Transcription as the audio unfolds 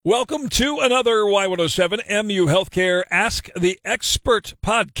Welcome to another Y107 MU Healthcare Ask the Expert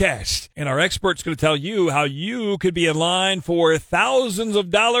podcast. And our expert's going to tell you how you could be in line for thousands of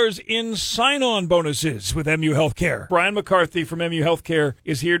dollars in sign-on bonuses with MU Healthcare. Brian McCarthy from MU Healthcare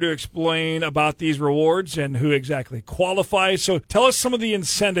is here to explain about these rewards and who exactly qualifies. So tell us some of the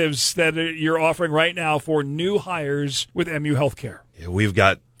incentives that you're offering right now for new hires with MU Healthcare. Yeah, we've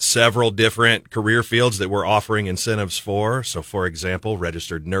got several different career fields that we're offering incentives for. So, for example,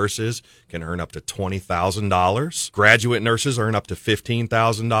 registered nurses can earn up to $20,000. Graduate nurses earn up to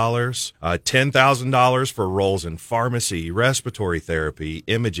 $15,000. $10,000 for roles in pharmacy, respiratory therapy,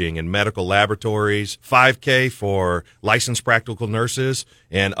 imaging, and medical laboratories. $5,000 for licensed practical nurses,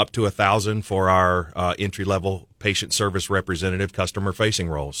 and up to $1,000 for our entry-level patient service representative customer-facing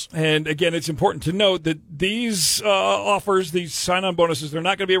roles. And again, it's important to note that these offers, these sign-on bonuses, they're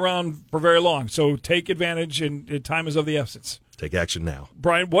not going to be around for very long. So take advantage, and time is of the essence. Take action now.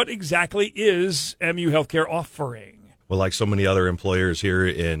 Brian, what exactly is MU Healthcare offering? Well, like so many other employers here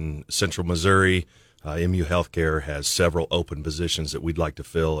in Central Missouri, MU Healthcare has several open positions that we'd like to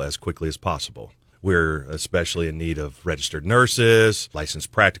fill as quickly as possible. We're especially in need of registered nurses,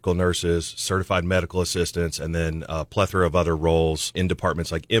 licensed practical nurses, certified medical assistants, and then a plethora of other roles in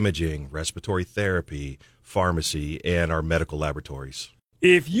departments like imaging, respiratory therapy, pharmacy, and our medical laboratories.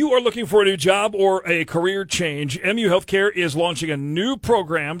 If you are looking for a new job or a career change, MU Healthcare is launching a new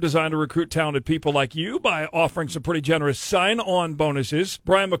program designed to recruit talented people like you by offering some pretty generous sign-on bonuses.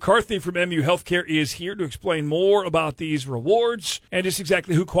 Brian McCarthy from MU Healthcare is here to explain more about these rewards and just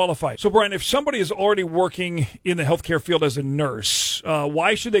exactly who qualifies. So, Brian, if somebody is already working in the healthcare field as a nurse,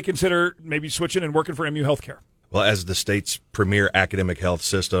 why should they consider maybe switching and working for MU Healthcare? Well, as the state's premier academic health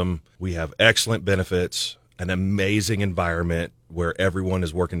system, we have excellent benefits, an amazing environment where everyone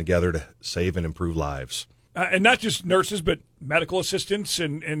is working together to save and improve lives. And not just nurses, but medical assistants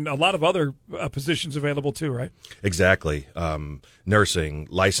and a lot of other positions available too, right? Exactly. Nursing,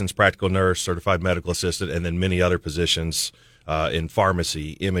 licensed practical nurse, certified medical assistant, and then many other positions in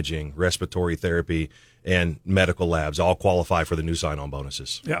pharmacy, imaging, respiratory therapy, and medical labs all qualify for the new sign-on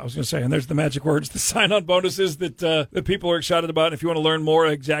bonuses. Yeah, I was going to say, and there's the magic words, the sign-on bonuses that people are excited about. And if you want to learn more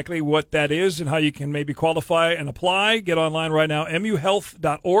exactly what that is and how you can maybe qualify and apply, get online right now,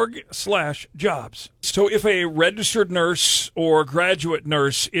 muhealth.org/jobs. So if a registered nurse or graduate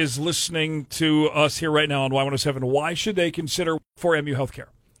nurse is listening to us here right now on Y107, why should they consider for MU Healthcare?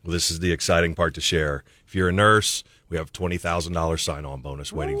 Well, this is the exciting part to share. If you're a nurse, we have a $20,000 sign-on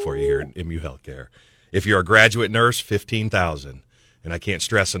bonus waiting for you here at MU Healthcare. If you're a graduate nurse, $15,000. And I can't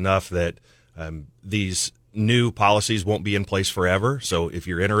stress enough that these new policies won't be in place forever. So if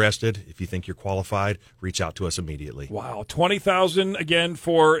you're interested, if you think you're qualified, reach out to us immediately. Wow, $20,000 again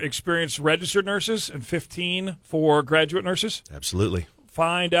for experienced registered nurses and $15,000 for graduate nurses? Absolutely.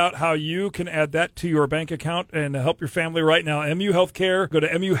 Find out how you can add that to your bank account and help your family right now. MU Healthcare, go to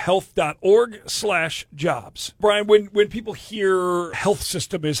muhealth.org/jobs. Brian, when people hear health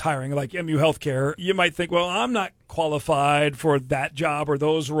system is hiring, like MU Healthcare, you might think, well, I'm not qualified for that job or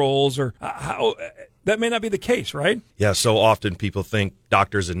those roles, or how that may not be the case, right? Yeah, so often people think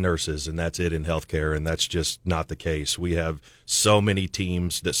doctors and nurses, and that's it in healthcare, and that's just not the case. We have so many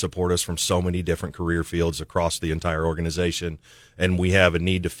teams that support us from so many different career fields across the entire organization, and we have a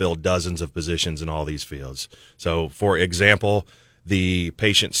need to fill dozens of positions in all these fields. So, for example, the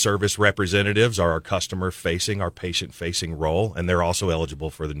patient service representatives are our customer-facing, our patient-facing role, and they're also eligible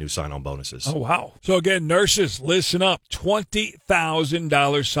for the new sign-on bonuses. Oh, wow. So, again, nurses, listen up.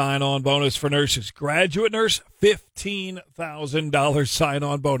 $20,000 sign-on bonus for nurses. Graduate nurse, $15,000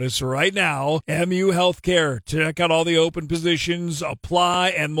 sign-on bonus right now. MU Healthcare. Check out all the open positions, apply,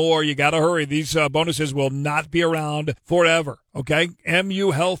 and more. You got to hurry. These bonuses will not be around forever, okay?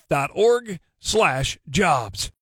 muhealth.org/jobs.